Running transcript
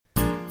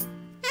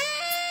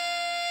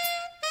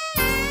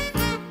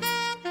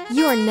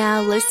You are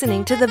now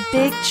listening to The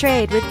Big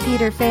Trade with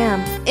Peter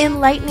Pham,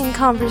 enlightening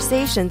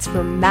conversations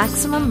for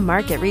maximum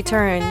market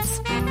returns.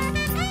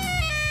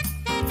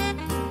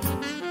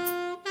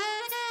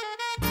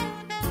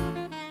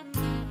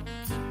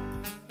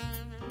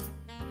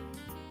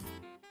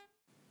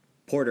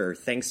 Porter,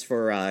 thanks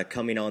for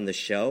coming on the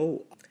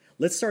show.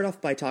 Let's start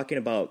off by talking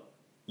about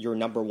your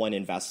number one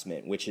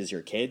investment, which is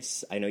your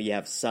kids. I know you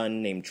have a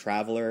son named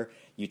Traveler.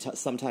 You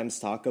sometimes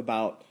talk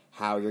about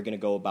how you're going to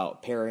go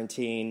about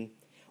parenting.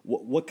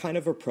 What kind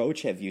of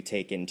approach have you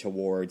taken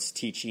towards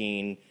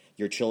teaching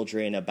your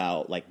children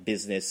about like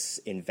business,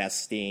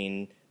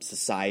 investing,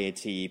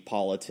 society,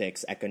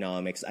 politics,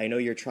 economics? I know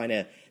you're trying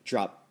to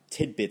drop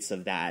tidbits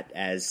of that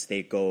as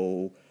they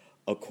go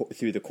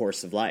through the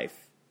course of life.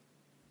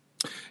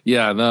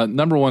 Yeah, the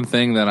number one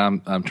thing that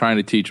I'm trying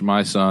to teach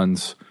my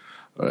sons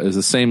is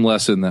the same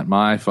lesson that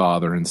my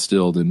father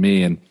instilled in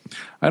me. And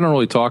I don't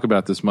really talk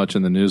about this much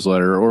in the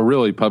newsletter or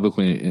really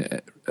publicly,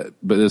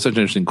 but it's such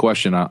an interesting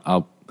question.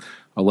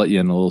 I'll let you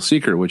in a little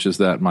secret, which is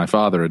that my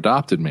father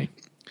adopted me.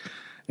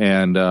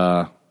 And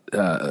that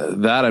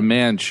a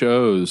man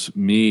chose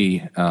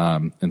me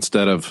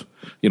instead of,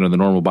 the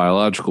normal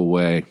biological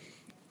way,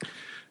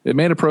 it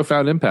made a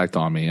profound impact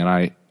on me. And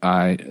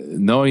I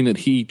knowing that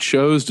he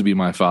chose to be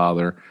my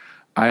father,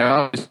 I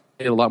always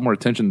paid a lot more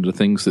attention to the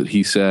things that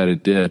he said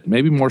and did,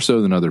 maybe more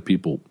so than other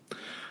people.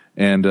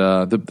 And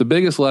the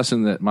biggest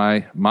lesson that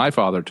my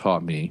father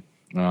taught me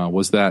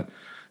was that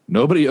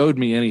nobody owed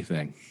me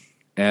anything,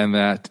 and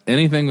that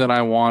anything that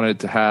I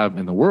wanted to have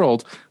in the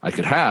world, I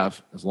could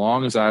have as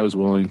long as I was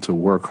willing to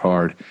work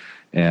hard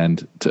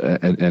and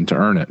to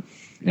earn it.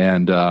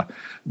 And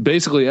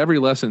basically, every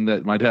lesson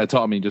that my dad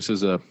taught me just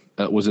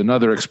was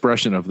another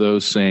expression of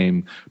those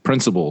same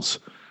principles.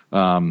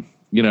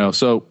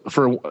 So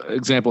for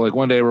example, like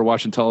one day we're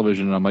watching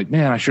television and I'm like,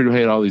 man, I sure do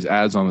hate all these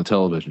ads on the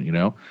television,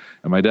 And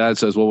my dad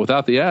says, well,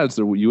 without the ads,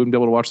 you wouldn't be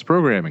able to watch the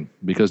programming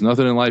because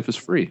nothing in life is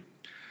free.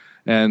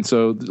 And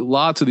so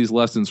lots of these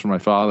lessons from my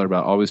father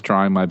about always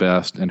trying my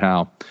best and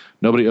how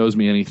nobody owes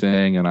me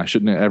anything and I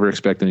shouldn't ever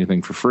expect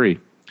anything for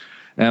free.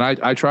 And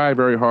I try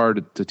very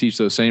hard to teach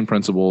those same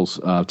principles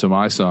to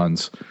my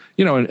sons,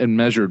 in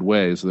measured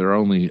ways. They're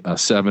only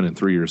 7 and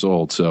 3 years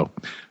old. So,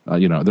 they're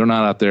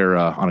not out there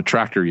on a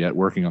tractor yet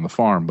working on the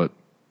farm. But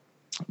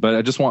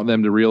I just want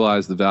them to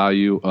realize the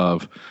value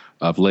of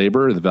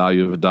labor, the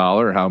value of a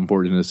dollar, how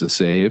important it is to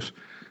save.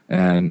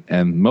 And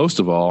most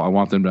of all, I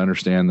want them to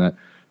understand that,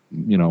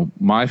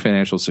 my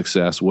financial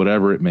success,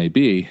 whatever it may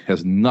be,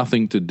 has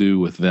nothing to do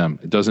with them.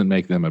 It doesn't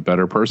make them a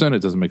better person. It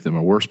doesn't make them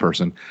a worse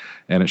person.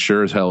 And it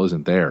sure as hell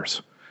isn't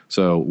theirs.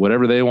 So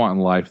whatever they want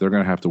in life, they're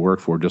going to have to work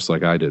for just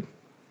like I did.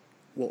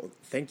 Well,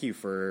 thank you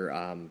for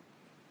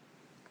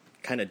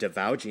kind of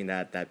divulging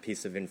that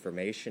piece of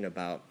information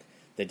about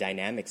the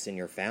dynamics in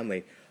your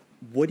family.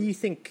 What do you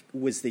think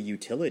was the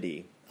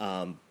utility,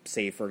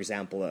 say, for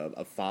example,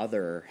 a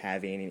father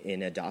having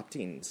in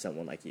adopting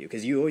someone like you?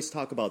 Because you always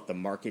talk about the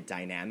market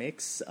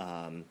dynamics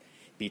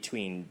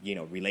between,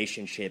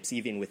 relationships,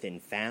 even within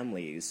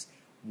families.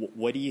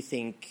 What do you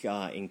think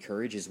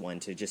encourages one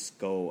to just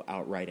go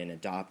outright and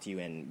adopt you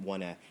and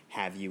want to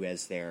have you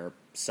as their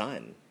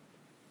son?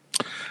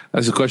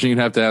 That's a question you'd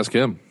have to ask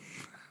him.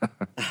 Do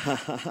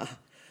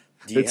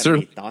you have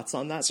any thoughts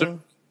on that,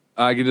 though?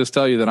 I can just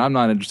tell you that I'm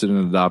not interested in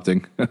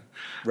adopting.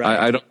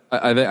 Right.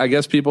 I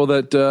guess people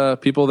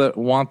that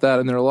want that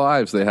in their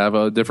lives, they have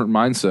a different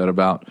mindset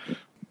about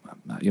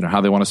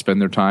how they want to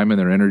spend their time and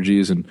their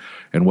energies and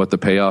what the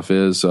payoff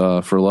is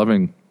for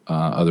loving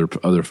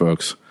other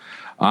folks.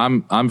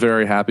 I'm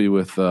very happy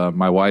with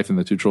my wife and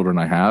the 2 children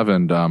I have,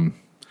 and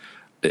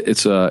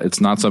it's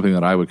not something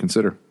that I would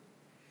consider.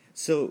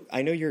 So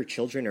I know your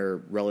children are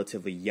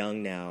relatively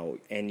young now,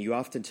 and you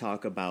often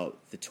talk about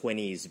the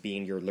 20s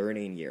being your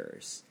learning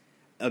years.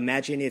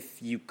 Imagine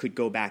if you could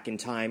go back in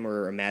time,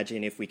 or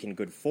imagine if we can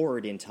go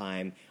forward in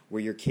time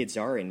where your kids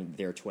are in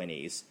their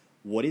 20s.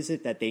 What is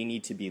it that they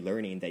need to be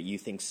learning that you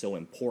think so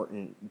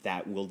important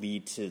that will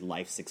lead to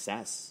life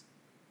success?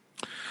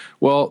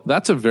 Well,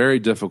 that's a very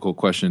difficult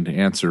question to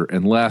answer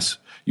unless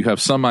you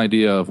have some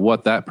idea of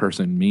what that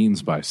person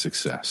means by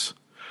success.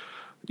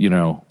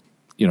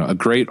 A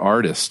great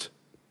artist,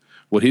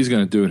 what he's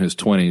going to do in his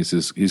 20s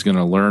is he's going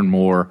to learn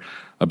more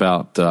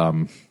about,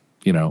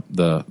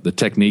 the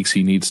techniques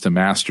he needs to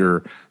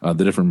master, the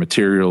different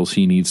materials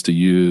he needs to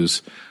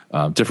use,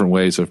 different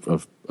ways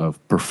of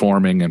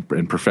performing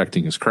and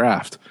perfecting his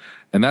craft.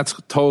 And that's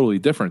totally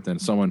different than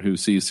someone who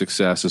sees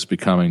success as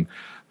becoming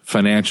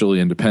financially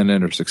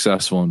independent or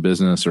successful in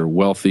business or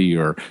wealthy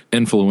or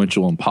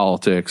influential in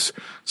politics.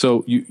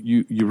 So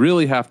you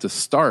really have to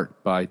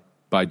start by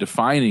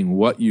defining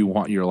what you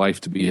want your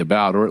life to be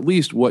about, or at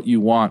least what you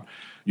want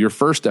your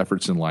first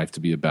efforts in life to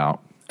be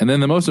about. And then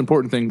the most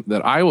important thing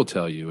that I will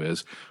tell you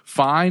is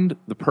find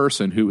the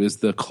person who is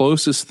the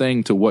closest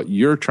thing to what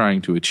you're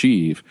trying to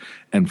achieve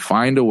and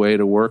find a way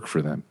to work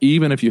for them,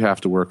 even if you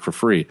have to work for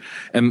free.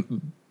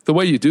 And the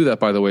way you do that,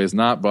 by the way, is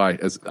not by,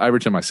 as every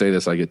time I say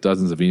this, I get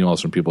dozens of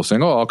emails from people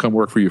saying, oh, I'll come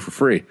work for you for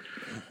free.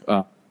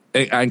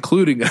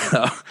 including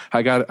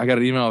I got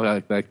an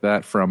email like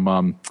that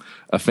from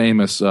a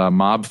famous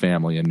mob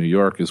family in New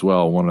York as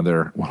well. One of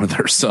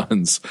their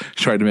sons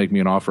tried to make me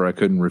an offer I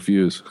couldn't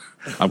refuse.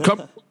 I'm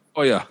coming.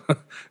 Oh yeah,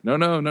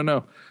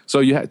 no.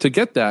 So to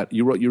get that,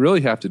 what you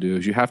really have to do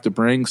is you have to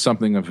bring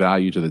something of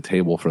value to the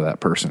table for that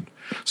person.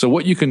 So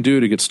what you can do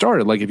to get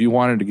started, like if you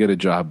wanted to get a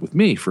job with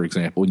me, for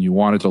example, and you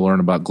wanted to learn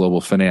about global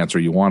finance, or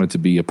you wanted to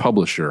be a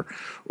publisher,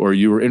 or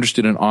you were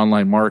interested in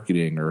online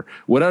marketing, or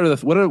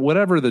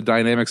whatever the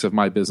dynamics of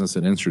my business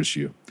that interests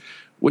you,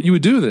 what you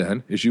would do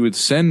then is you would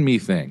send me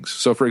things.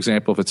 So for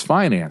example, if it's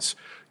finance,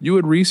 you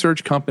would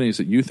research companies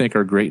that you think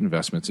are great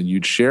investments, and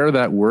you'd share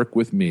that work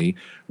with me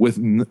with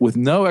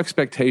no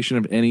expectation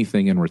of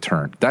anything in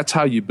return. That's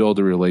how you build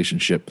a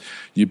relationship.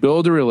 You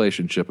build a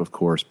relationship, of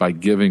course, by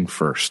giving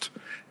first.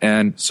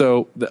 And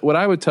so what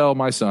I would tell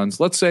my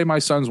sons, let's say my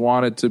sons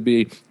wanted to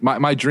be,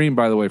 my dream,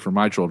 by the way, for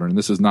my children, and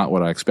this is not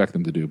what I expect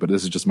them to do, but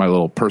this is just my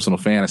little personal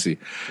fantasy.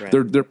 Right.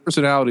 Their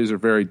personalities are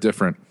very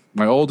different.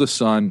 My oldest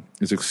son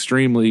is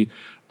extremely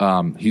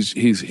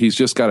he's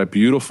just got a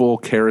beautiful,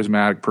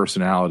 charismatic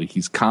personality.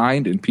 He's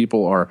kind, and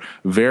people are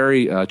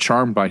very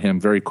charmed by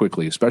him very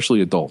quickly, especially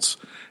adults.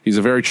 He's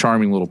a very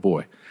charming little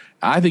boy.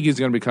 I think he's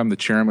going to become the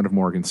chairman of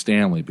Morgan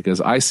Stanley,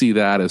 because I see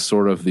that as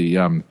sort of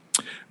the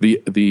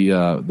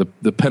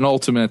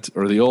penultimate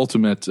or the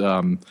ultimate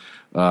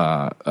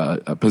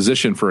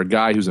position for a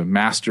guy who's a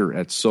master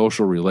at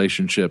social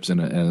relationships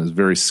and is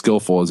very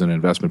skillful as an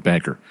investment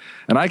banker.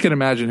 And I can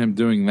imagine him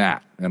doing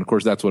that. And of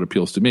course, that's what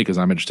appeals to me, because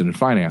I'm interested in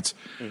finance.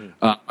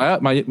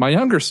 Mm-hmm. My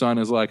younger son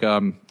is like,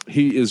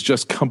 he is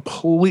just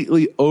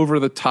completely over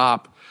the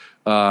top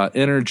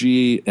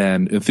energy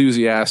and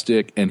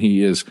enthusiastic, and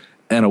he is,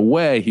 in a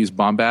way, he's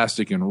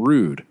bombastic and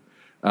rude.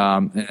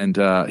 And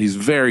he's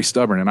very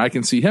stubborn, and I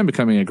can see him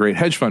becoming a great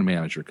hedge fund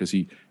manager, because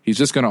he's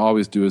just going to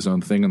always do his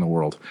own thing in the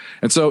world.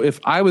 And so if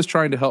I was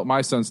trying to help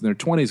my sons in their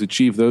 20s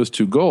achieve those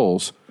two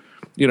goals,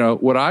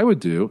 what I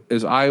would do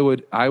is I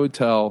would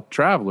tell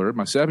Traveler,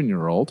 my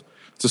 7-year-old,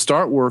 to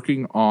start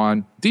working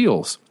on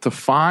deals, to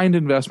find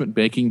investment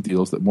banking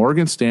deals that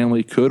Morgan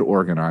Stanley could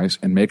organize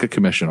and make a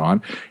commission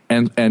on,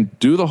 and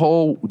do the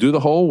whole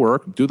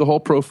work, do the whole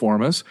pro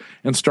formas,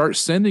 and start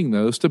sending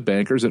those to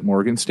bankers at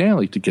Morgan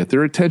Stanley to get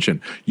their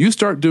attention. You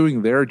start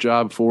doing their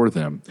job for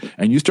them,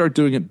 and you start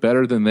doing it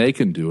better than they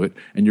can do it,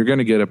 and you're going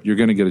to get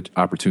an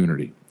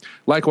opportunity.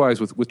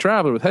 Likewise, with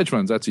Traveler, with hedge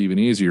funds, that's even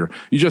easier.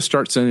 You just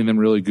start sending them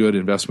really good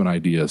investment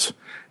ideas,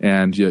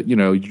 and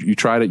you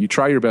try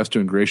your best to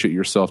ingratiate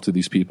yourself to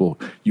these people.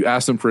 You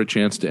ask them for a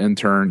chance to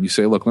intern. You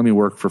say, "Look, let me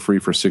work for free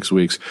for 6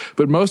 weeks."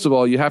 But most of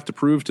all, you have to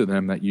prove to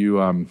them that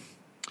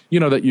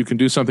that you can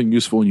do something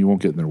useful and you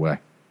won't get in their way.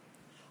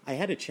 I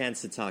had a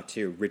chance to talk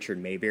to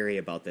Richard Mayberry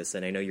about this,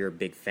 and I know you're a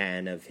big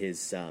fan of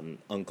his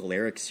Uncle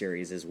Eric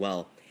series as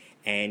well.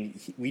 And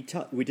we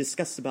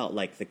discussed about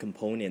like the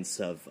components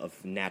of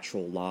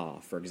natural law,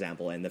 for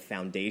example, and the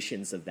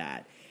foundations of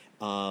that.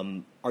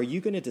 Are you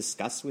going to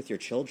discuss with your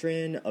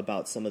children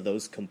about some of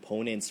those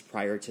components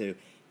prior to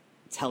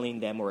telling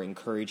them or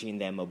encouraging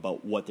them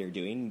about what they're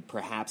doing?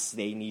 Perhaps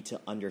they need to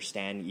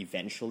understand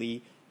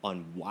eventually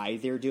on why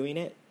they're doing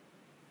it.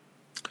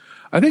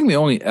 I think the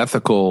only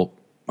ethical,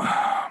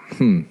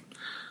 in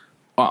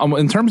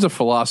terms of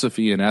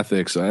philosophy and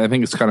ethics, I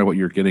think it's kind of what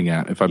you're getting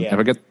at. If I get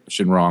the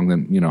question wrong,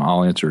 then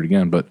I'll answer it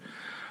again. But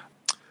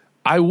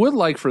I would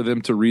like for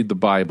them to read the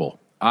Bible.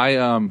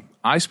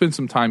 I spent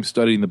some time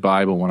studying the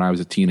Bible when I was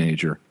a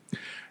teenager,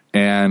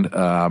 and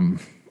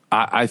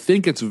I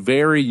think it's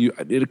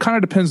it kind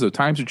of depends, though.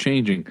 Times are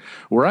changing.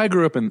 Where I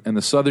grew up in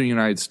the southern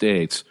United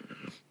States,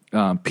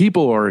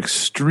 people are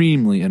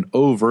extremely and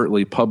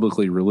overtly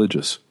publicly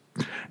religious.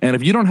 And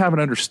if you don't have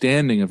an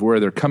understanding of where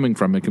they're coming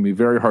from, it can be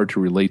very hard to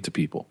relate to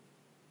people.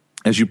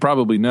 As you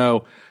probably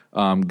know,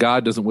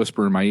 God doesn't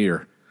whisper in my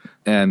ear.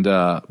 And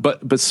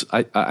but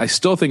I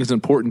still think it's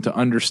important to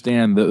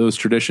understand those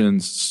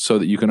traditions so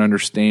that you can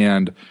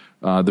understand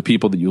the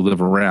people that you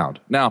live around.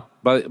 Now,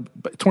 by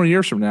 20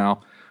 years from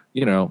now,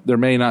 there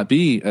may not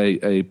be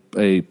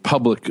a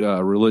public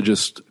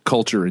religious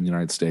culture in the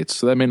United States,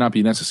 so that may not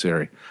be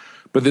necessary.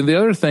 But then the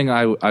other thing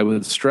I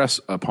would stress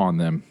upon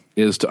them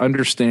is to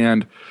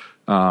understand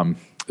the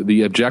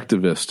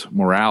objectivist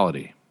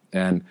morality.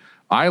 And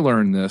I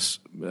learned this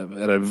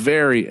at a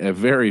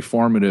very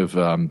formative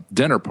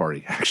dinner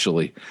party.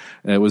 Actually,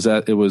 it was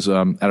at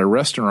a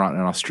restaurant,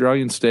 an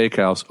Australian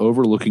steakhouse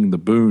overlooking the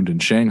Bund in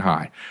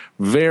Shanghai,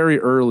 very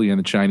early in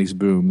the Chinese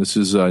boom. This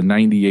is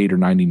 98 or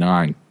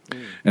 99,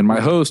 and my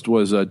host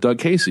was Doug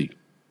Casey,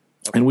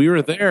 and we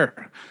were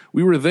there.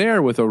 We were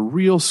there with a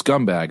real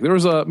scumbag. There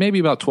was maybe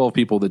about 12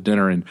 people at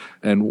dinner,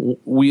 and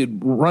we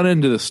had run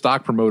into the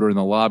stock promoter in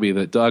the lobby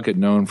that Doug had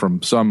known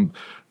from some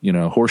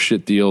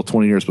horseshit deal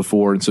 20 years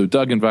before. And so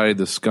Doug invited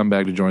this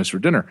scumbag to join us for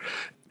dinner.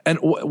 And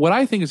what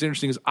I think is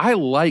interesting is I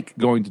like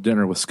going to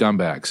dinner with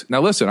scumbags.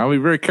 Now, listen, I'll be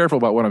very careful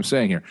about what I'm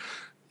saying here.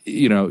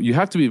 You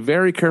have to be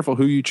very careful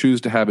who you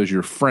choose to have as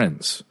your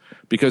friends,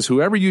 because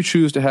whoever you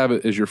choose to have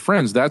as your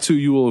friends, that's who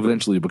you will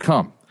eventually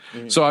become.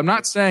 So I'm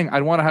not saying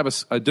I want to have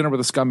a dinner with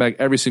a scumbag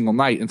every single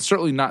night, and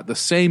certainly not the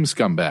same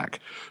scumbag.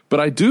 But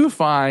I do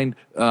find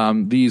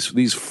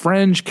these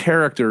fringe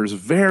characters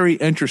very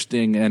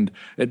interesting, and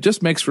it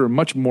just makes for a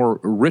much more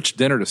rich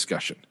dinner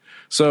discussion.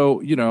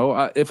 So,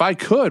 if I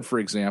could, for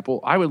example,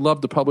 I would love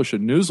to publish a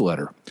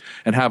newsletter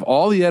and have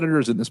all the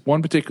editors in this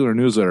one particular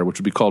newsletter, which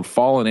would be called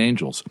Fallen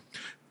Angels.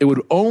 It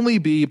would only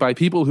be by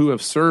people who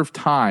have served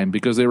time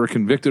because they were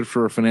convicted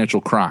for a financial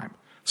crime.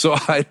 So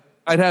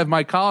I'd have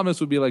my columnists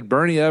would be like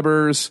Bernie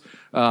Ebbers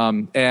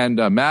and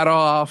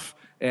Madoff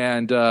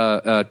and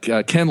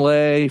Ken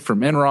Lay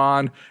from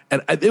Enron,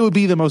 and it would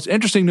be the most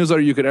interesting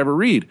newsletter you could ever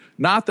read.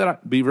 Not that I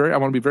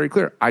want to be very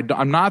clear.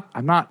 I'm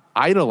not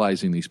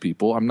idolizing these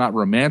people. I'm not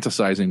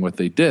romanticizing what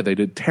they did. They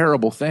did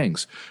terrible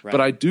things, right. But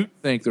I do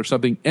think there's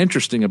something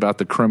interesting about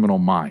the criminal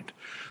mind.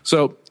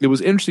 So it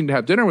was interesting to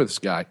have dinner with this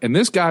guy, and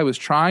this guy was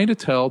trying to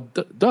tell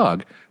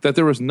Doug that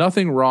there was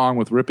nothing wrong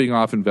with ripping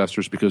off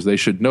investors because they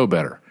should know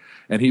better,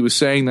 and he was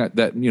saying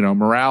that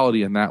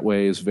morality in that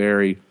way is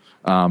very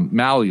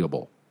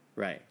malleable.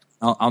 Right.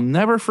 I'll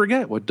never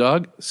forget what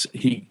Doug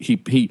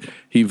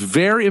he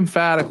very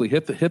emphatically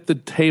hit the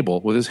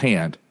table with his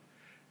hand,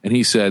 and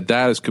he said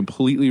that is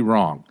completely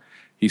wrong.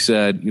 He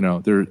said,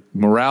 their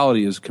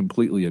morality is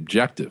completely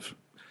objective,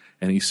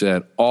 and he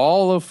said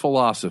all of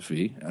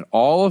philosophy and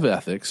all of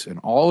ethics and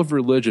all of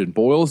religion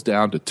boils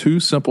down to two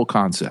simple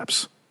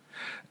concepts,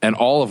 and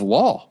all of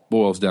law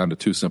boils down to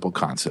two simple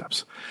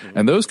concepts. Mm-hmm.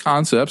 And those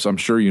concepts, I'm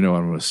sure you know what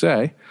I'm going to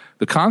say.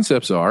 The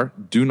concepts are: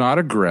 do not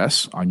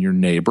aggress on your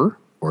neighbor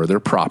or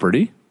their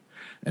property.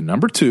 And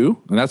number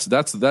two, and that's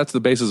the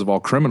basis of all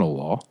criminal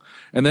law.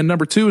 And then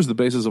number two is the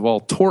basis of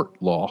all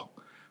tort law,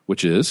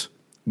 which is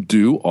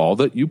do all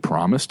that you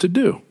promise to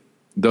do.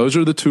 Those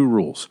are the two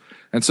rules.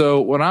 And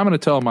so what I'm going to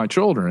tell my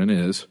children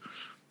is,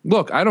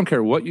 look, I don't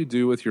care what you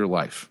do with your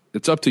life.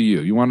 It's up to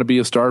you. You want to be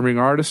a starving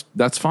artist?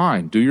 That's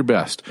fine. Do your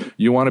best.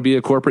 You want to be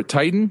a corporate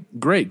titan?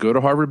 Great. Go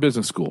to Harvard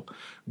Business School.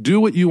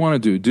 Do what you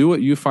want to do. Do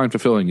what you find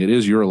fulfilling. It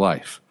is your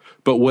life.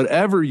 But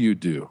whatever you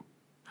do,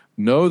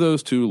 know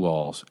those two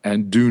laws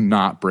and do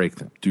not break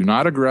them. Do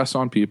not aggress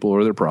on people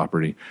or their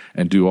property,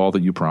 and do all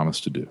that you promise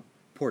to do.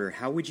 Porter,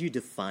 how would you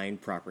define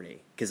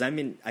property? Because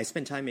I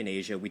spend time in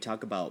Asia. We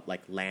talk about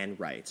like land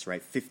rights,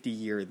 right?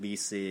 50-year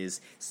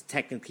leases. It's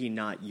technically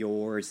not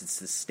yours. It's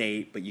the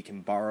state, but you can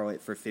borrow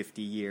it for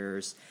 50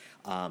 years.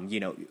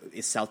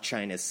 Is South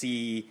China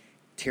Sea,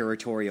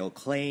 territorial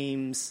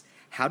claims.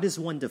 How does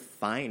one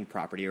define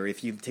property? Or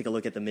if you take a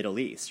look at the Middle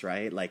East,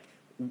 right? Like,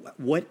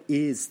 what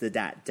is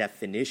that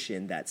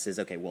definition that says,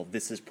 okay, well,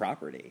 this is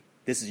property.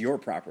 This is your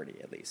property,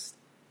 at least.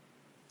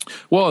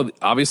 Well,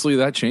 obviously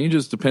that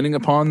changes depending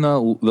upon the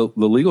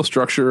legal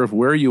structure of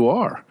where you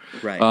are.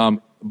 Right.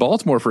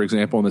 Baltimore, for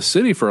example, in the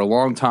city for a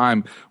long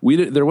time,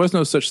 there was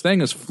no such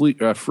thing as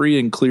free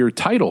and clear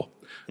title.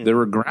 Mm-hmm. There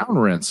were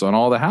ground rents on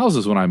all the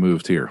houses when I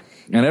moved here.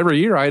 And every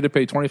year I had to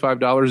pay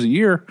 $25 a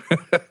year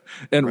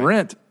in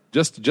rent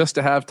just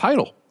to have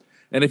title.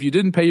 And if you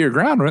didn't pay your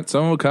ground rent,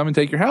 someone would come and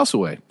take your house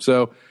away.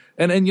 So,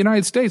 and in the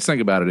United States,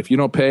 think about it. If you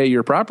don't pay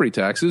your property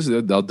taxes,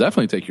 they'll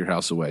definitely take your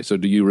house away. So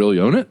do you really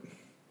own it?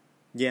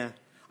 Yeah.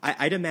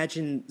 I'd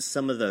imagine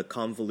some of the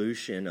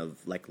convolution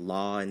of like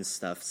law and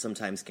stuff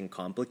sometimes can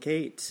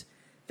complicate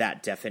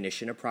that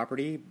definition of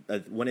property.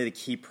 One of the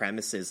key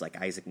premises, like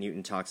Isaac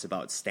Newton talks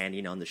about,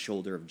 standing on the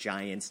shoulder of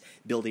giants,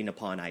 building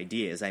upon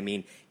ideas. I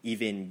mean,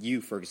 even you,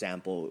 for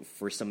example,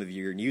 for some of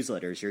your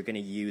newsletters, you're going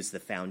to use the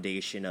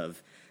foundation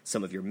of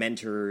some of your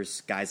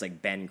mentors, guys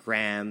like Ben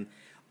Graham.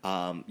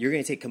 You're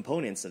going to take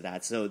components of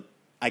that. So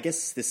I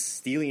guess this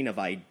stealing of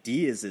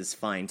ideas is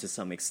fine to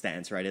some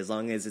extent, right? As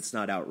long as it's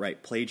not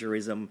outright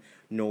plagiarism,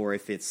 nor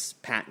if it's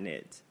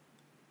patented.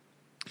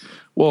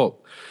 Well,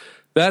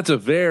 that's a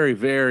very,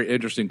 very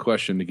interesting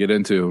question to get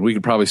into. We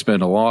could probably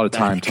spend a lot of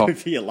time talking.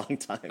 That could be a long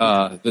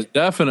time.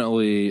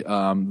 Definitely,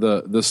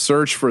 the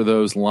search for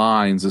those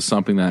lines is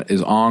something that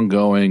is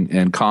ongoing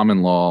in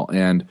common law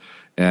and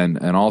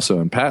also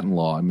in patent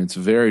law. I mean, it's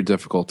very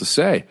difficult to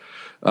say.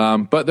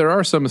 But there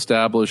are some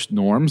established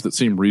norms that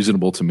seem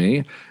reasonable to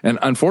me. And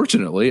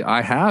unfortunately,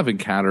 I have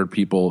encountered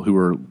people who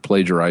are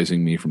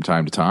plagiarizing me from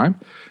time to time.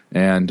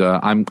 And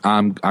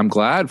I'm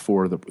glad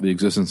for the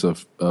existence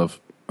of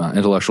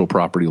intellectual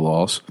property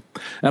laws.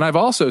 And I've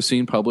also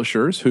seen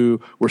publishers who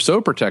were so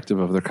protective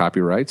of their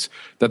copyrights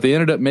that they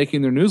ended up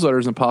making their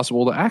newsletters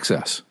impossible to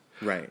access.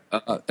 Right.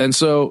 And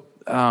so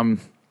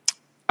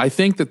I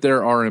think that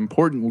there are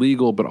important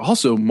legal, but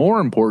also more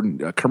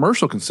important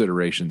commercial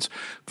considerations.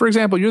 For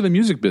example, you're the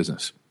music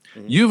business.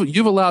 Mm-hmm.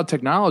 You've allowed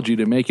technology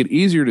to make it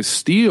easier to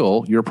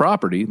steal your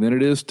property than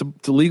it is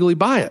to legally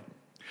buy it.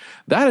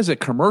 That is a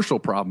commercial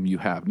problem you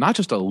have, not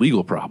just a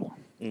legal problem.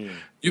 Mm.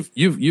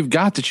 You've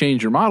got to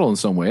change your model in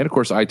some way. And of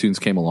course, iTunes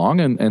came along,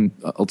 and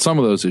some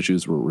of those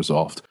issues were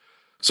resolved.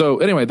 So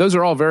anyway, those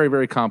are all very,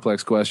 very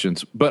complex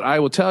questions. But I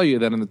will tell you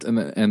that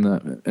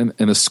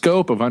in the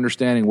scope of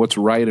understanding what's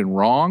right and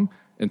wrong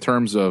in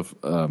terms of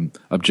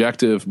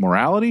objective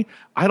morality,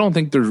 I don't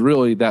think there's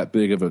really that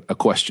big of a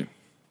question.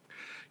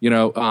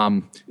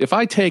 If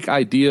I take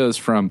ideas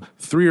from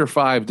 3 or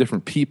 5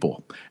 different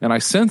people and I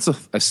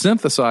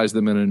synthesize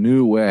them in a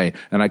new way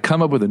and I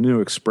come up with a new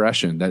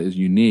expression that is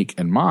unique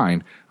and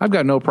mine, I've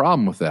got no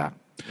problem with that.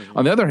 Mm-hmm.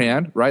 On the other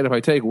hand, right, if I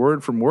take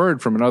word from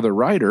another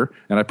writer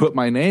and I put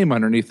my name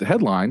underneath the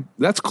headline,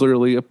 that's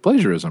clearly a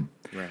plagiarism.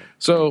 Right.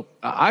 So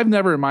I've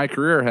never in my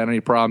career had any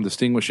problem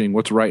distinguishing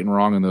what's right and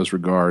wrong in those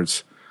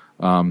regards.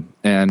 I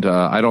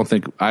don't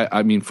think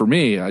for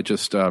me,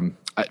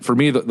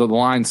 the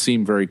lines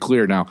seem very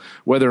clear. Now,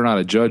 whether or not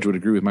a judge would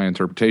agree with my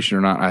interpretation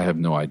or not, I have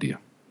no idea.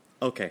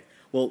 Okay.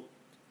 Well,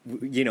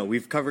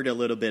 we've covered a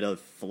little bit of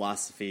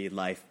philosophy,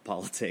 life,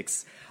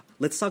 politics.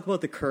 Let's talk about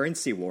the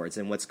currency wars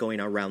and what's going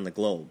on around the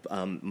globe.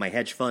 My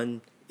hedge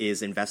fund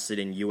is invested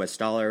in U.S.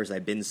 dollars.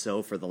 I've been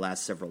so for the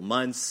last several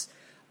months.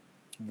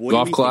 What do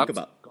you think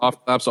about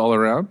golf claps all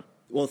around?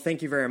 Well,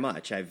 thank you very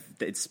much.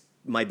 It's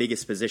my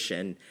biggest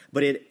position,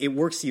 but it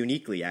works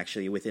uniquely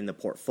actually within the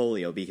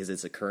portfolio because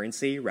it's a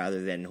currency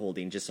rather than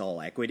holding just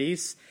all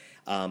equities.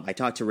 I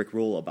talked to Rick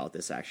Rule about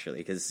this actually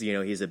because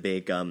he's a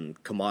big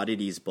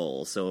commodities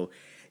bull. So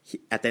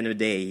at the end of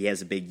the day, he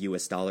has a big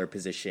U.S. dollar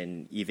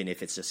position, even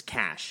if it's just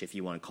cash, if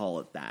you want to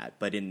call it that.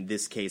 But in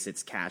this case,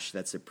 it's cash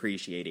that's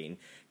appreciating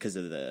because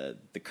of the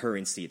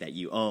currency that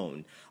you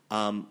own.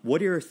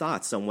 What are your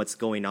thoughts on what's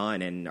going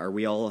on, and are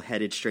we all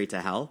headed straight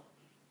to hell?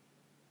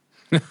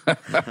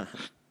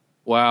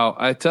 Wow,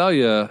 I tell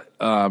you,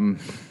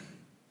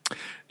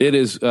 it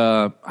is.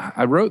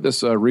 I wrote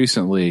this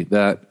recently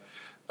that,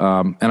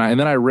 and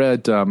then I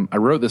wrote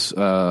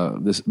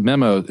this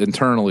memo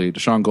internally to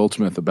Sean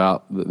Goldsmith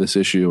about this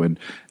issue, and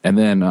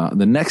then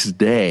the next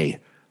day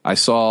I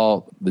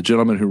saw the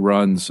gentleman who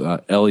runs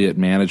Elliott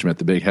Management,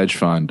 the big hedge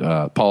fund,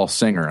 Paul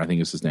Singer, I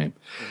think is his name,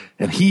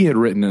 and he had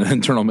written an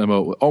internal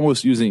memo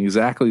almost using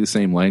exactly the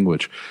same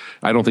language.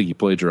 I don't think he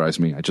plagiarized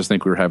me. I just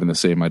think we were having the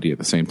same idea at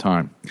the same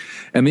time.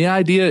 And the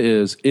idea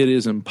is it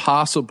is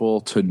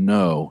impossible to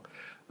know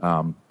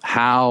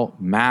how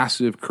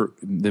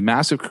the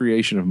massive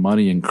creation of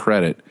money and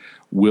credit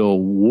will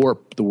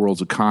warp the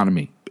world's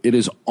economy. It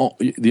is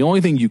the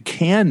only thing you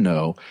can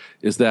know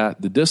is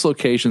that the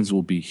dislocations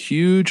will be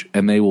huge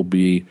and they will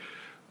be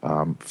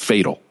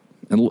fatal.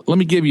 And let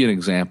me give you an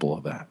example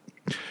of that.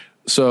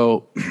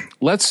 So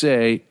let's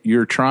say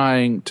you're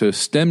trying to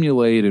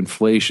stimulate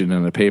inflation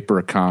in a paper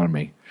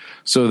economy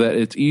so that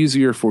it's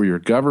easier for your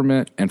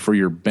government and for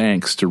your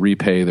banks to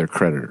repay their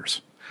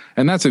creditors.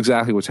 And that's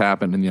exactly what's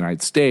happened in the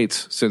United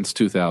States since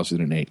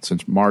 2008,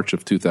 since March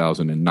of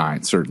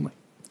 2009, certainly.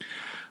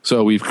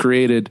 So we've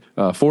created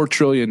 $4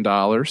 trillion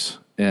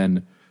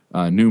in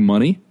new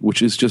money,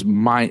 which is just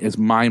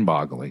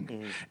mind-boggling.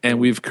 Mm-hmm. And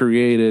we've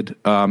created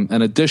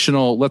an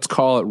additional, let's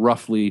call it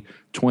roughly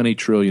 $20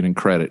 trillion in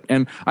credit.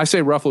 And I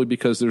say roughly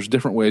because there's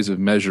different ways of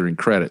measuring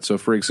credit. So,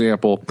 for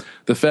example,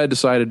 the Fed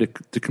decided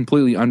to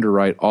completely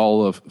underwrite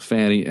all of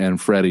Fannie and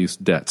Freddie's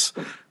debts.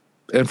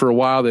 And for a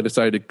while, they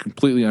decided to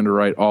completely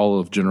underwrite all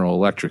of General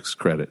Electric's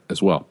credit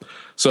as well.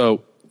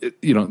 So,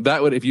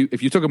 that would, if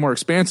you took a more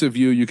expansive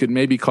view, you could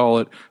maybe call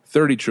it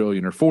 30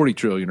 trillion or 40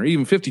 trillion or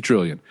even 50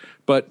 trillion.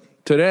 But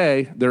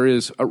today, there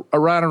is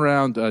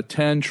around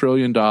 $10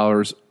 trillion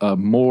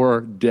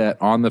more debt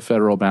on the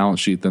federal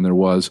balance sheet than there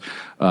was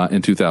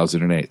in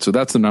 2008. So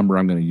that's the number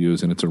I'm going to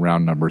use, and it's a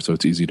round number, so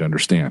it's easy to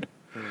understand.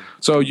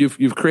 So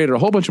you've created a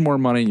whole bunch of more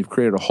money, you've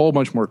created a whole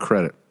bunch more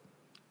credit,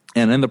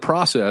 and in the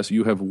process,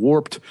 you have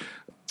warped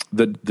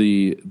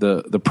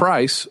the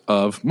price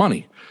of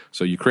money.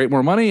 So you create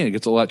more money and it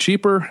gets a lot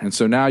cheaper, and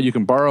so now you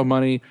can borrow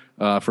money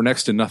for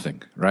next to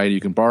nothing, right?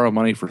 You can borrow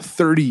money for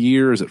 30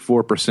 years at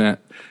 4% in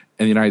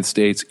the United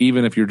States,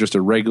 even if you're just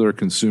a regular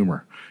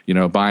consumer,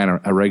 buying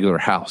a regular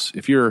house.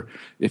 If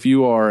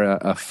you are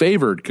a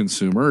favored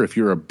consumer, if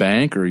you're a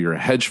bank or you're a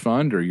hedge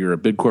fund or you're a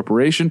big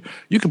corporation,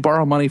 you can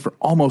borrow money for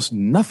almost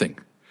nothing.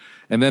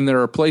 And then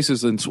there are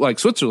places like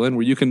Switzerland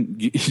where you can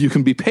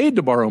be paid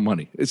to borrow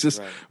money. It's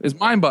just it's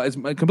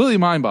completely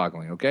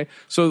mind-boggling. Okay,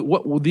 so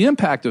what the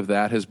impact of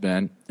that has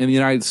been in the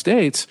United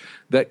States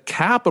that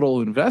capital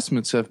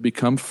investments have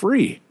become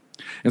free,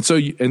 and so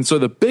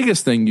the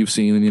biggest thing you've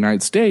seen in the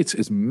United States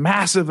is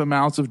massive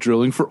amounts of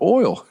drilling for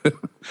oil.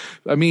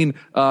 I mean,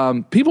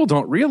 people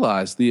don't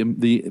realize the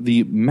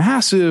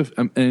massive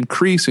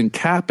increase in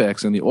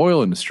capex in the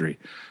oil industry.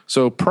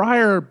 So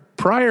prior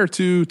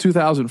to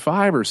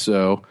 2005 or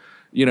so.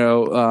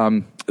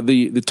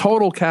 The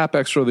total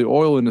capex for the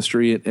oil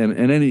industry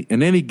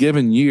in any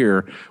given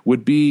year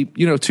would be,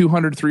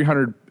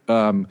 $200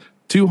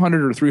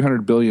 or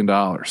 $300 billion.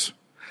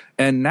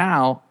 And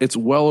now it's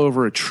well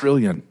over $1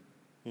 trillion.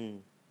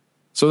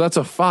 So that's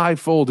a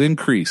 5-fold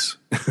increase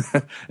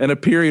in a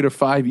period of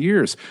 5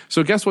 years.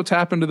 So guess what's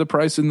happened to the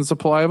price and the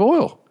supply of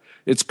oil?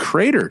 It's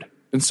cratered.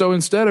 And so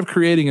instead of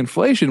creating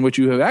inflation, what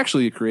you have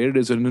actually created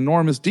is an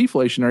enormous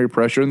deflationary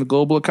pressure in the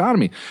global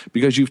economy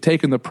because you've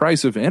taken the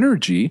price of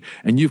energy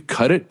and you've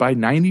cut it by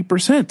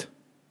 90%.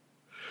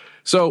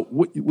 So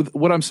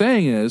what I'm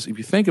saying is, if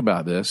you think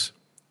about this,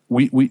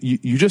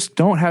 you just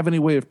don't have any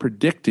way of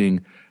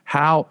predicting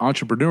how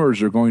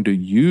entrepreneurs are going to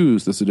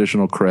use this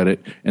additional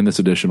credit and this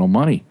additional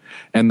money.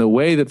 And the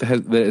way that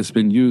has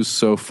been used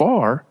so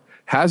far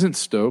hasn't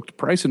stoked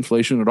price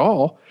inflation at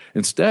all.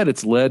 Instead,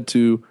 it's led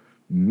to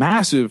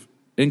massive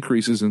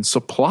increases in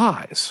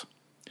supplies.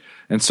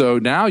 And so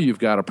now you've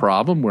got a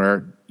problem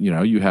where,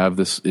 you have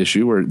this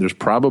issue where there's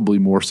probably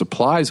more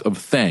supplies of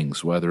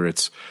things, whether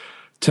it's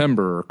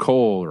timber or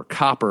coal or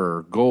copper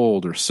or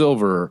gold or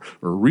silver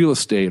or real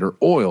estate or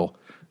oil,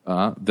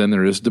 than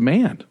there is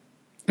demand.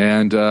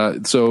 And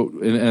so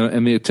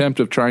in the attempt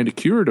of trying to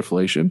cure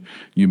deflation,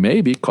 you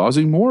may be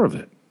causing more of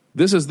it.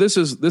 This is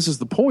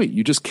the point.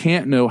 You just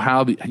can't know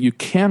you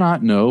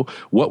cannot know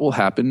what will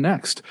happen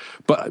next.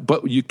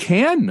 But you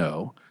can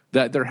know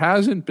that there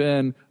hasn't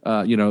been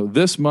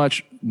this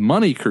much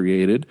money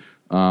created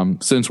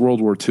since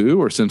World War II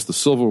or since the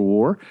Civil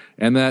War,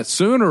 and that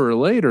sooner or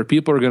later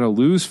people are going to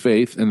lose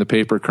faith in the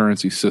paper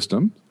currency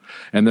system,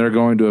 and they're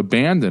going to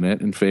abandon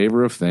it in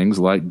favor of things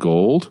like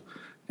gold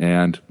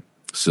and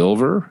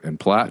silver and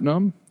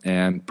platinum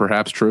and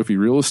perhaps trophy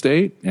real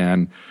estate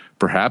and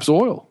perhaps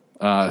oil.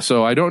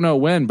 So I don't know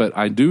when, but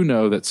I do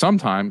know that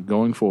sometime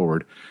going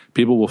forward,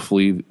 people will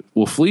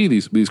flee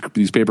these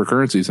paper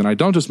currencies, and I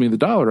don't just mean the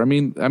dollar. I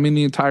mean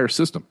the entire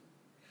system.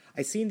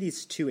 I've seen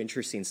these two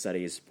interesting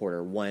studies,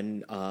 Porter.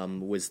 One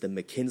was the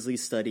McKinsey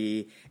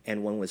study,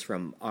 and one was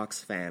from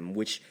Oxfam,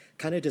 which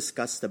kind of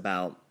discussed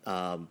about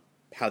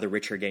how the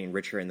rich are getting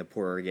richer and the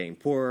poor are getting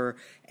poorer,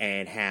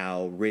 and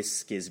how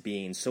risk is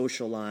being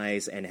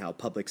socialized, and how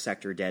public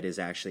sector debt is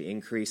actually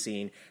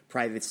increasing.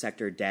 Private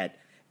sector debt,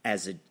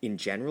 in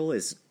general,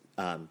 is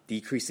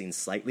decreasing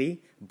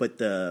slightly, but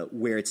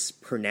where it's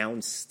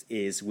pronounced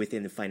is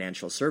within the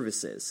financial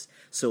services.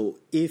 So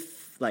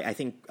I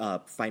think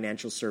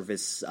financial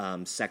service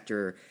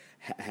sector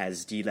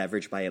has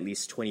deleveraged by at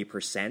least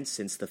 20%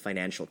 since the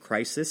financial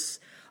crisis.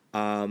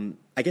 I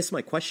guess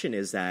my question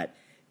is that,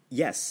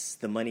 yes,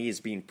 the money is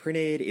being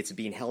printed, it's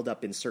being held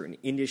up in certain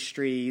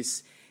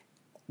industries.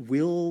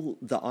 Will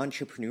the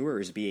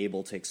entrepreneurs be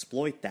able to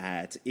exploit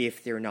that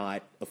if they're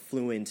not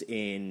fluent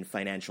in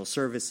financial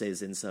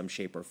services in some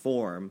shape or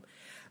form?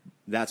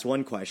 That's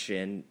one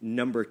question.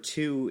 Number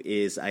two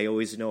is, I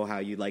always know how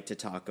you like to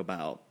talk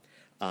about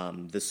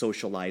the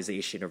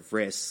socialization of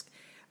risk.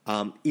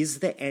 Is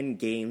the end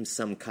game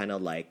some kind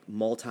of like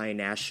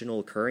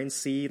multinational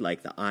currency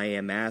like the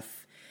IMF?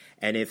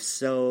 And if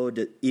so,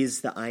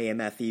 is the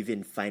IMF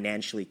even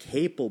financially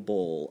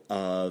capable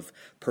of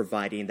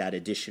providing that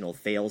additional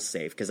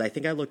fail-safe? Because I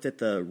think I looked at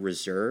the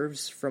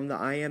reserves from the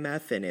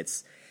IMF, and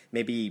it's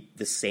maybe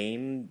the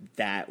same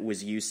that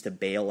was used to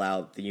bail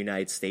out the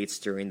United States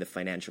during the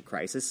financial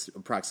crisis,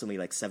 approximately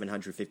like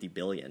 $750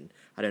 billion.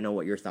 I don't know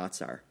what your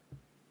thoughts are.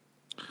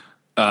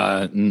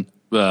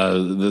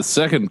 The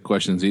second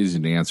question is easy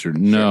to answer.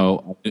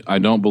 No, I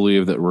don't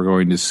believe that we're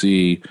going to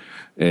see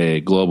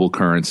a global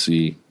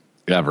currency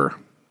ever.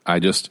 I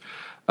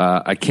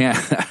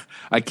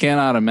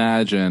cannot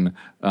imagine.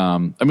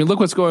 Look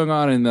what's going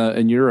on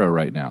in Euro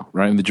right now,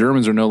 right? And the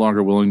Germans are no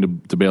longer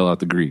willing to bail out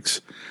the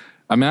Greeks.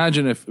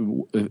 Imagine if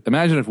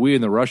we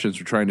and the Russians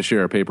were trying to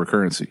share a paper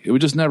currency. It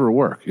would just never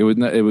work. It would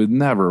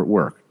never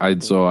work.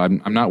 So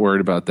I'm not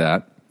worried about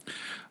that.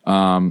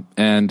 And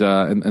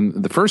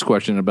the first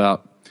question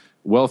about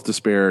wealth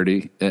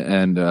disparity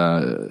and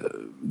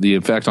the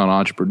effect on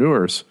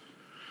entrepreneurs.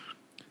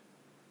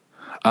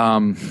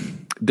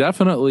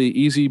 Definitely,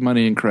 easy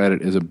money and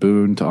credit is a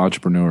boon to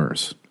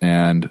entrepreneurs,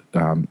 and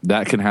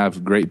that can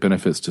have great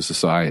benefits to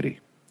society.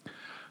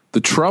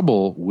 The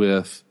trouble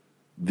with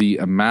the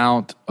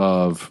amount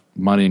of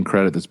money and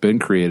credit that's been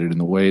created and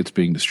the way it's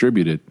being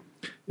distributed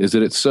is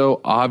that it so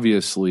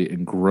obviously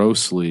and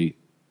grossly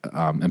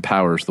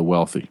empowers the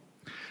wealthy.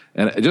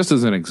 And just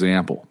as an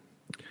example,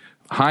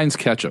 Heinz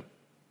Ketchup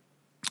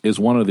is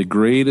one of the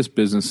greatest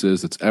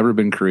businesses that's ever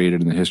been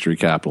created in the history of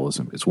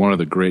capitalism. It's one of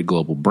the great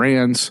global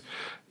brands.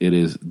 It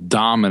is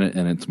dominant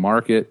in its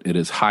market. It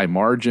is high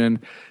margin.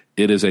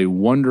 It is a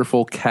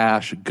wonderful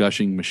cash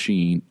gushing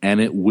machine,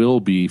 and it will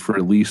be for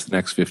at least the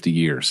next 50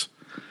 years.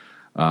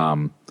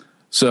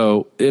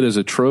 So it is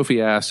a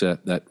trophy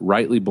asset that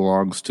rightly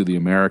belongs to the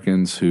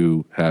Americans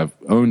who have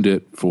owned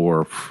it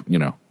for,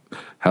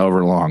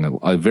 however long,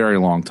 a very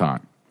long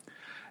time.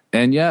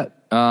 And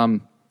yet,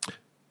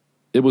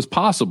 it was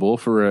possible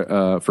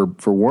for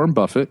Warren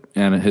Buffett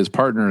and his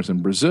partners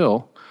in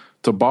Brazil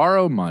to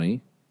borrow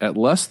money at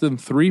less than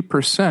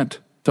 3%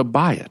 to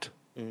buy it.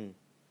 Mm.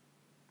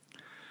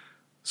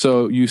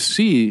 So you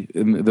see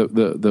in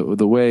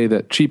the way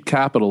that cheap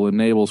capital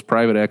enables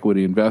private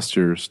equity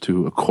investors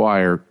to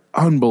acquire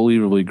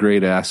unbelievably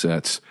great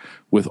assets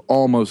with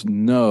almost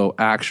no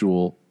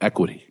actual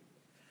equity.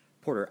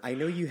 Porter, I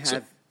know you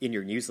have in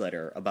your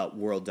newsletter about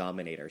world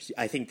dominators.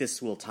 I think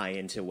this will tie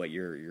into what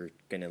you're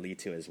going to lead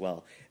to as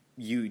well.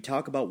 You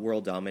talk about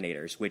world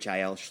dominators, which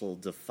I also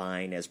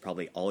define as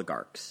probably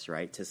oligarchs,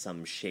 right, to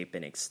some shape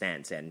and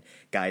extent. And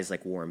guys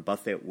like Warren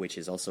Buffett, which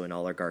is also an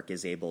oligarch,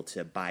 is able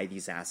to buy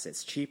these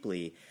assets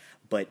cheaply.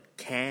 But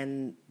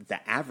can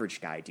the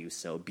average guy do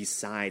so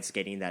besides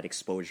getting that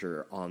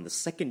exposure on the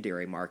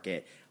secondary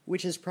market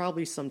Which is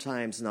probably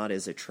sometimes not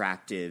as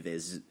attractive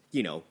as,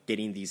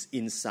 getting these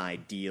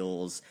inside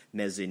deals,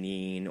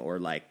 mezzanine, or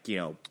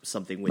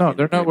something within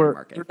the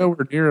market. They're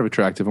nowhere near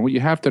attractive. And what you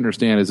have to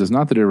understand is it's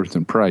not the difference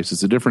in price; it's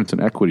the difference in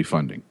equity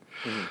funding.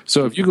 Mm-hmm.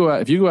 So if you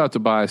go out to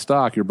buy a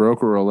stock, your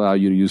broker will allow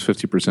you to use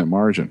 50%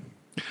 margin.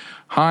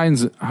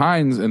 Heinz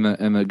and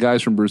the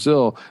guys from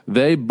Brazil,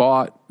 they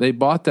bought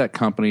that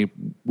company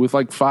with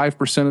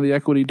 5% of the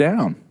equity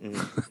down.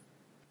 Mm-hmm.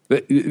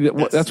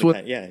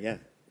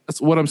 That's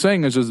what I'm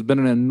saying is there's been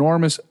an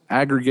enormous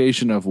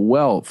aggregation of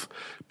wealth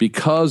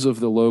because of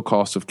the low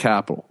cost of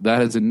capital. That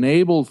has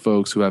enabled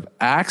folks who have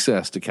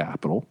access to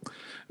capital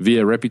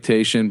via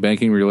reputation,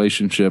 banking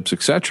relationships,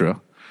 etc.,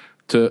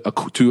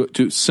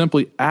 to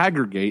simply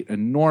aggregate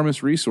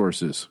enormous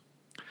resources.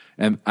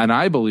 And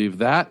I believe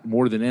that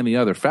more than any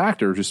other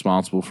factor is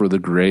responsible for the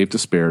grave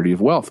disparity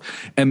of wealth.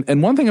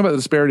 And one thing about the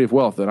disparity of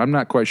wealth that I'm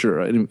not quite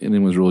sure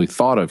anyone's really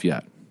thought of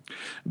yet,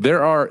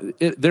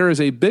 there is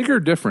a bigger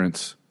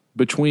difference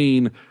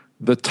between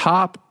the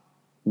top.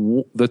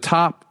 So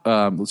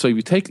if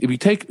you take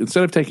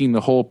instead of taking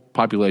the whole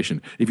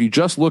population, if you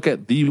just look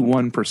at the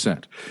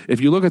 1%,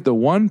 if you look at the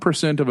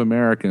 1% of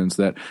Americans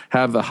that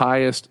have the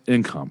highest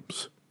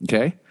incomes,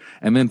 okay.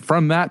 And then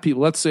from that,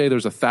 people, let's say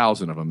there's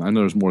 1,000 of them. I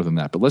know there's more than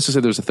that, but let's just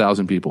say there's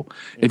 1,000 people.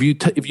 If you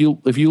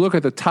look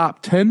at the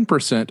top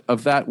 10%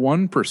 of that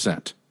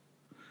 1%,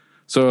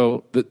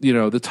 so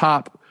the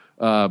top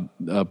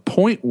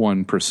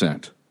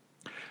 0.1%,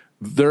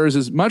 there is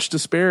as much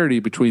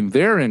disparity between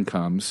their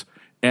incomes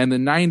and the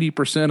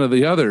 90% of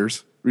the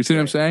others. You see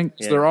what I'm saying?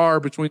 Yeah. So there are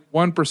between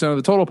 1% of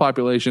the total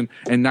population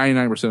and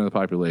 99% of the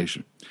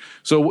population.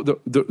 So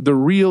the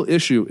real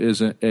issue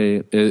is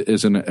a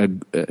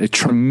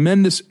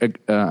tremendous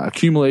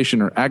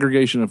accumulation or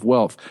aggregation of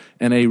wealth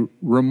and a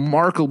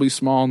remarkably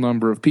small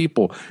number of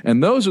people.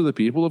 And those are the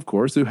people, of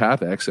course, who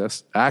have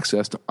access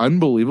to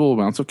unbelievable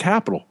amounts of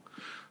capital.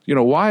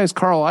 Why is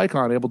Carl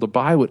Icahn able to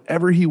buy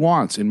whatever he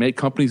wants and make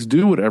companies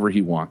do whatever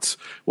he wants?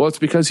 Well, it's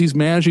because he's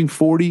managing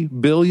 $40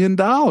 billion.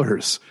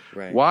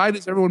 Right. Why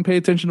does everyone pay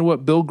attention to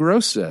what Bill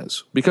Gross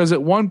says? Because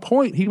at one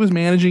point he was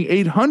managing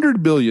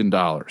 $800 billion.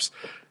 I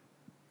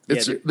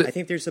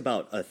think there's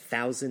about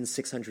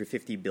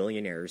 1,650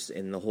 billionaires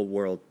in the whole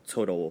world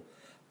total.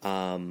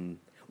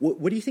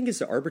 What do you think is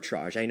the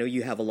arbitrage? I know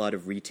you have a lot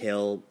of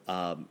retail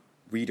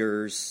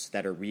readers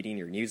that are reading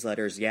your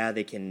newsletters. Yeah,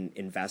 they can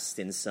invest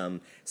in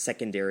some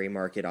secondary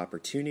market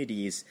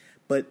opportunities,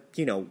 but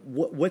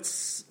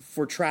what's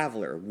for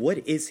Traveler?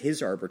 What is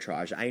his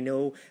arbitrage? I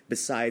know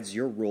besides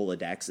your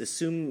Rolodex,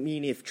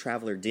 assuming if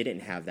Traveler didn't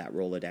have that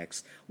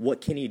Rolodex,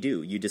 what can he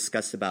do? You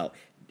discussed about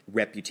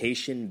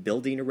reputation,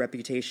 building a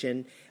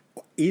reputation.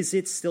 Is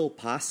it still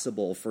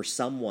possible for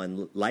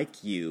someone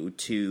like you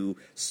to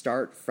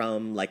start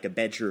from a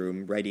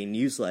bedroom writing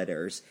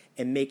newsletters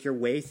and make your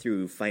way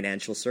through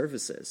financial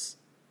services?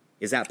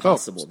 Is that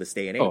possible this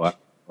day and age?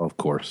 Of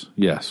course,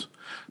 yes.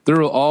 There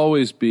will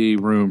always be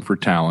room for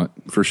talent,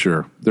 for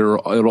sure.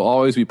 It'll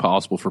always be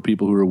possible for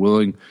people who are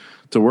willing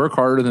to work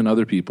harder than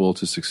other people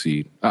to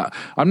succeed.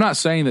 I'm not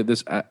saying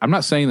there's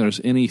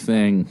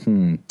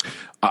anything.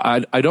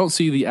 I don't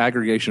see the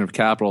aggregation of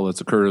capital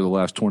that's occurred in the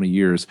last 20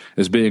 years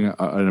as being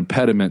an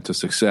impediment to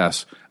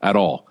success at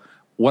all.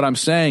 What I'm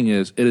saying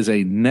is it is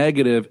a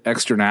negative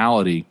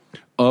externality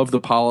of the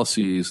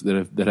policies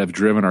that have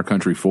driven our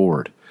country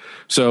forward.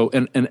 So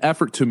an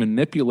effort to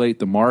manipulate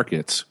the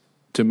markets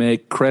to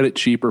make credit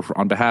cheaper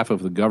on behalf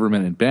of the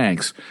government and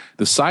banks,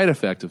 the side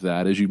effect of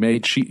that is you've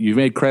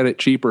made credit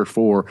cheaper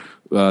for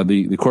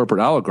the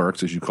corporate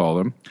oligarchs, as you call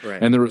them,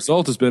 right. And the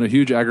result has been a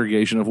huge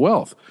aggregation of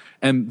wealth.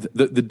 And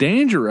the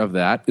danger of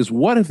that is,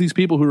 what if these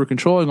people who are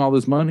controlling all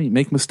this money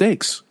make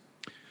mistakes?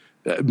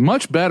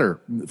 Much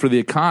better for the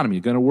economy,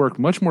 going to work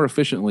much more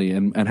efficiently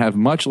and have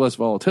much less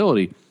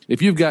volatility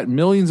if you've got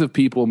millions of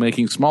people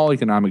making small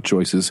economic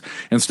choices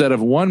instead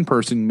of one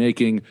person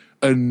making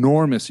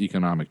enormous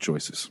economic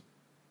choices.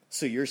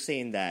 So you're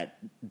saying that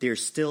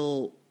there's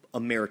still a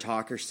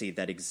meritocracy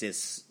that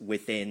exists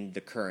within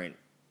the current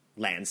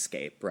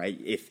landscape, right?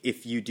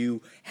 If you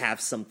do have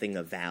something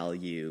of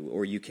value,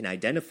 or you can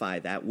identify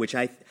that, which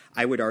I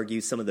would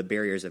argue some of the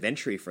barriers of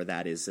entry for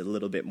that is a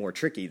little bit more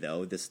tricky,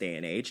 though, this day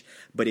and age.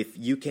 But if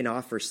you can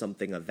offer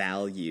something of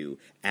value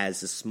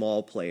as a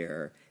small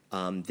player,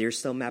 there's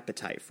some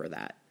appetite for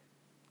that.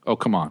 Oh,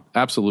 come on.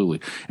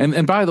 Absolutely.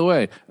 And by the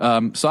way,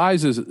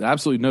 size is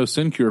absolutely no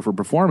sinecure for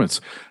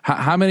performance.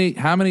 How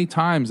many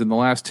times in the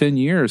last 10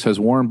 years has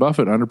Warren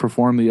Buffett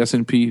underperformed the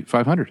S&P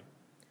 500?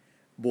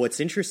 What's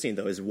interesting,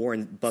 though, is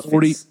Warren Buffett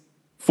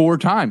 44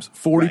 times,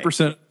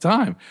 40% of the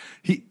time.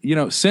 He,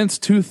 since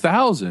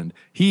 2000,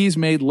 he's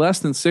made less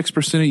than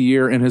 6% a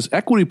year in his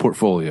equity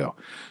portfolio.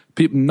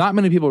 Not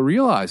many people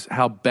realize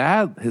how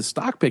bad his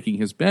stock picking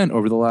has been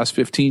over the last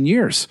 15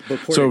 years.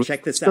 But Porter,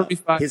 check this out.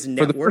 His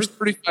net worth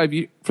for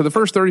the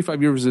first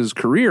 35 years of his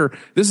career,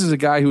 this is a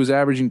guy who was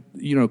averaging,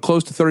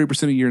 close to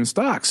 30% a year in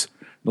stocks.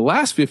 The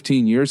last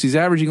 15 years, he's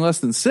averaging less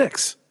than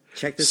 6%.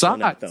 Check this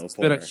one out, though, It's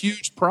been a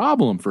huge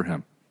problem for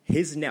him.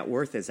 His net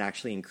worth has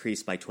actually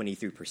increased by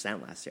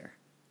 23% last year.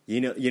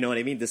 You know what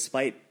I mean?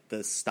 Despite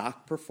the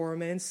stock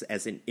performance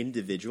as an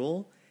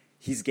individual,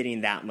 he's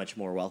getting that much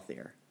more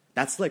wealthier.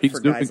 That's like for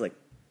guys like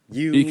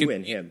you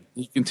and him.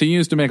 He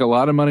continues to make a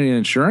lot of money in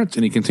insurance,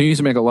 and he continues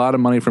to make a lot of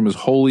money from his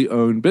wholly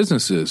owned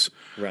businesses.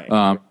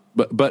 Right.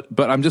 But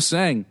I'm just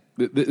saying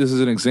this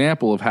is an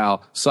example of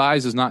how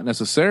size is not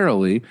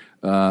necessarily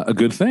a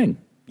good thing.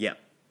 Yeah.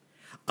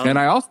 And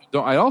I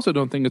also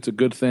don't think it's a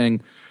good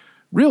thing.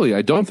 Really,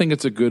 I don't think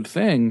it's a good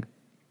thing.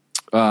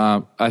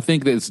 I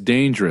think that it's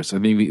dangerous. I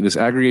think this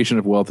aggregation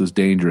of wealth is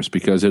dangerous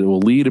because it will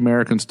lead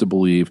Americans to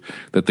believe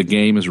that the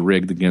game is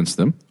rigged against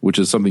them, which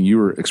is something you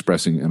were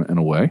expressing in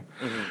a way.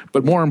 Mm-hmm.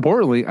 But more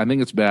importantly, I think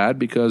it's bad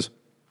because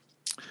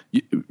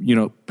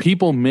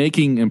people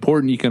making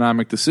important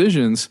economic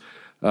decisions.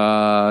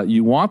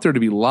 You want there to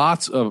be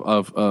lots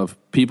of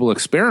people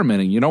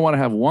experimenting. You don't want to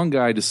have one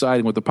guy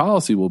deciding what the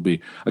policy will be.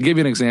 I'll give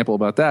you an example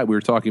about that. We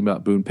were talking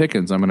about Boone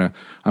Pickens. I'm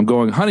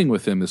going hunting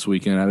with him this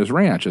weekend at his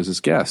ranch as his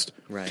guest.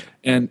 Right.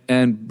 And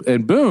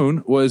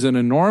Boone was an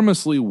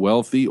enormously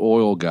wealthy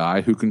oil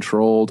guy who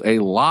controlled a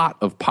lot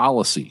of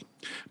policy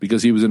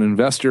because he was an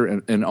investor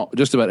in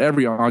just about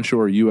every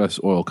onshore U.S.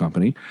 oil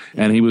company,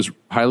 and he was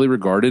highly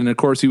regarded. And of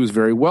course, he was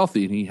very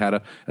wealthy, and he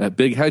had a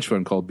big hedge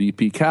fund called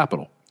BP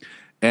Capital.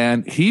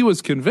 And he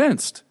was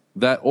convinced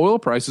that oil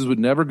prices would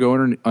never go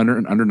under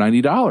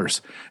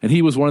 $90. And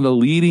he was one of the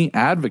leading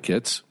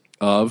advocates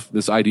of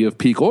this idea of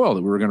peak oil,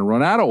 that we were going to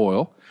run out of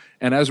oil.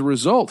 And as a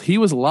result, he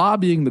was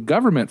lobbying the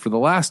government for the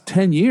last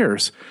 10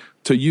 years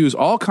to use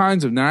all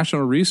kinds of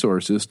national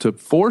resources to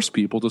force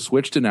people to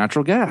switch to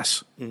natural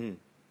gas. Mm-hmm.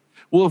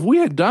 Well, if we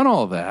had done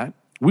all that,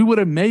 we would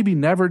have maybe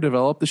never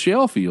developed the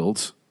shale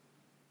fields.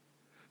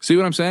 See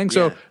what I'm saying? Yeah.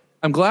 So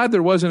I'm glad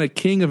there wasn't a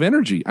king of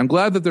energy. I'm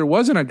glad that there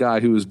wasn't a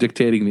guy who was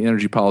dictating the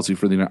energy policy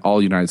for all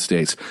United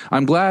States.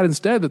 I'm glad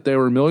instead that there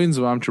were millions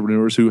of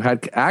entrepreneurs who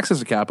had access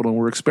to capital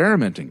and were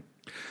experimenting.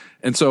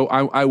 And so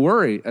I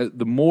worry,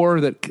 the more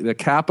that the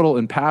capital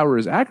and power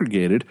is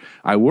aggregated,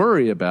 I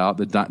worry about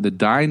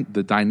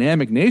the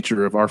dynamic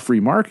nature of our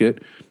free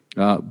market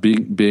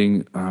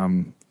being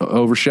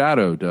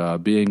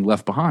overshadowed, being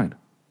left behind.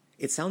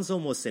 It sounds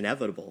almost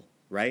inevitable.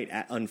 Right?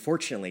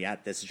 Unfortunately,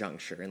 at this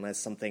juncture, unless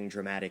something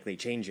dramatically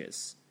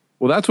changes.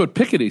 Well, that's what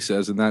Piketty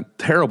says in that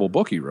terrible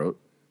book he wrote.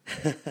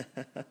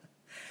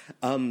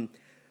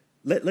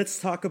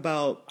 Let's talk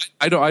about.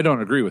 I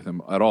don't agree with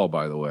him at all.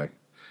 By the way,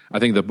 I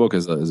think the book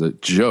is a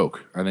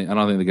joke. I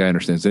don't think the guy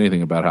understands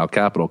anything about how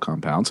capital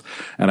compounds,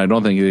 and I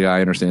don't think the guy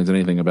understands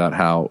anything about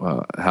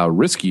how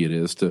risky it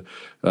is to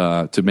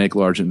make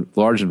large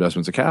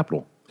investments of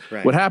capital.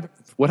 Right.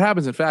 What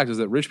happens, in fact, is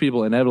that rich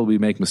people inevitably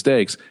make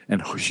mistakes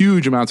and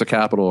huge amounts of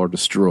capital are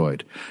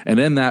destroyed. And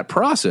in that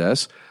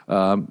process,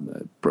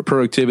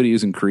 productivity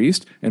is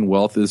increased and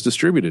wealth is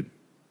distributed.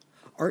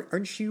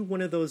 Aren't you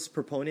one of those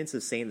proponents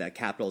of saying that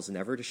capital is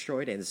never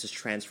destroyed and it's just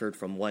transferred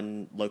from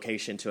one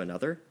location to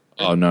another?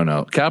 Oh,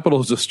 no.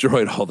 Capital is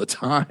destroyed all the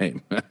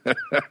time.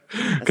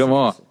 Come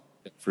on.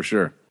 For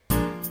sure.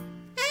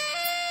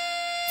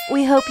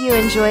 We hope you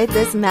enjoyed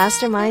this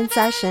mastermind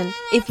session.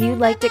 If you'd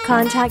like to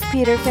contact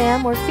Peter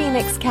Pham or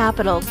Phoenix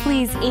Capital,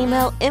 please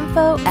email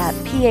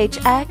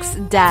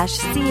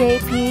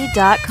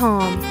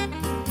info@phx-cap.com.